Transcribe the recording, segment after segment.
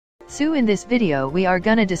So in this video we are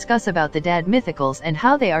gonna discuss about the DaD mythicals and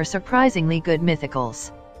how they are surprisingly good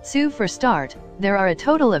mythicals. So for start, there are a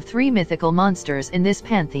total of 3 mythical monsters in this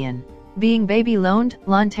pantheon, being Baby Lound,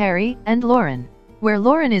 Lontari, and Lauren. Where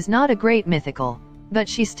Lauren is not a great mythical, but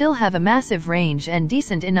she still have a massive range and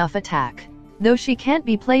decent enough attack, though she can't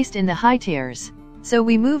be placed in the high tiers, so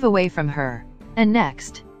we move away from her. And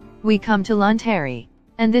next, we come to Lontari,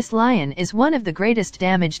 and this lion is one of the greatest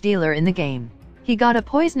damage dealer in the game. He got a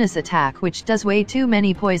poisonous attack which does way too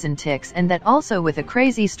many poison ticks, and that also with a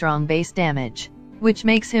crazy strong base damage, which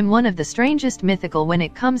makes him one of the strangest mythical when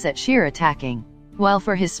it comes at sheer attacking. While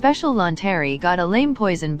for his special, Lontari got a lame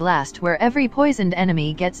poison blast where every poisoned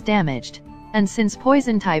enemy gets damaged. And since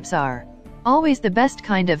poison types are always the best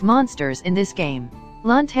kind of monsters in this game,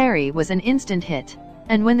 Lontari was an instant hit.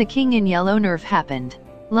 And when the King in Yellow nerf happened,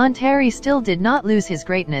 Lontari still did not lose his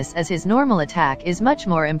greatness, as his normal attack is much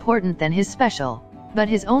more important than his special. But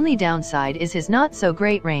his only downside is his not so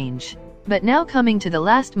great range. But now coming to the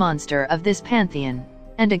last monster of this pantheon.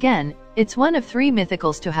 And again, it's one of 3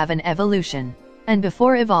 mythicals to have an evolution. And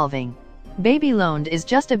before evolving, Baby Lound is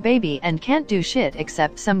just a baby and can't do shit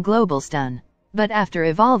except some global stun. But after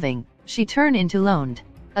evolving, she turned into Lound,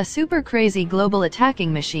 a super crazy global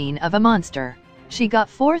attacking machine of a monster. She got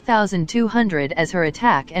 4200 as her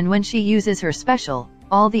attack, and when she uses her special,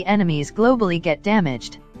 all the enemies globally get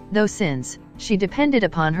damaged. Though since she depended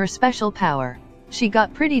upon her special power, she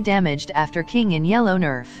got pretty damaged after King in Yellow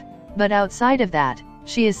nerf. But outside of that,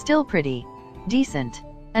 she is still pretty decent.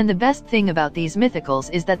 And the best thing about these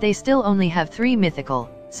mythicals is that they still only have 3 mythical,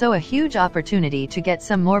 so a huge opportunity to get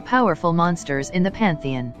some more powerful monsters in the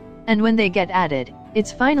pantheon. And when they get added,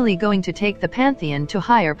 it's finally going to take the pantheon to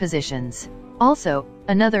higher positions. Also,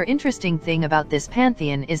 another interesting thing about this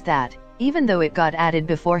pantheon is that, even though it got added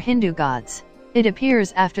before Hindu gods, it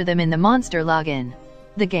appears after them in the monster login,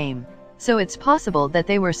 the game. So it's possible that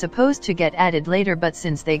they were supposed to get added later, but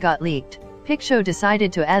since they got leaked, Picture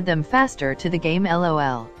decided to add them faster to the game,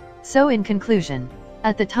 lol. So in conclusion,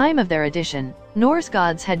 at the time of their addition, Norse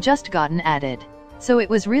gods had just gotten added. So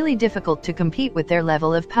it was really difficult to compete with their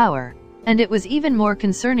level of power. And it was even more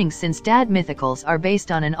concerning since DaD mythicals are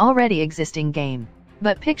based on an already existing game.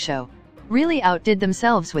 But Picture really outdid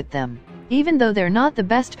themselves with them. Even though they're not the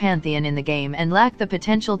best pantheon in the game and lack the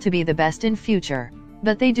potential to be the best in future,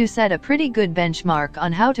 but they do set a pretty good benchmark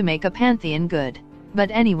on how to make a pantheon good.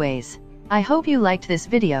 But anyways, I hope you liked this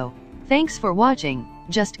video. Thanks for watching.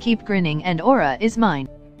 Just keep grinning and aura is mine.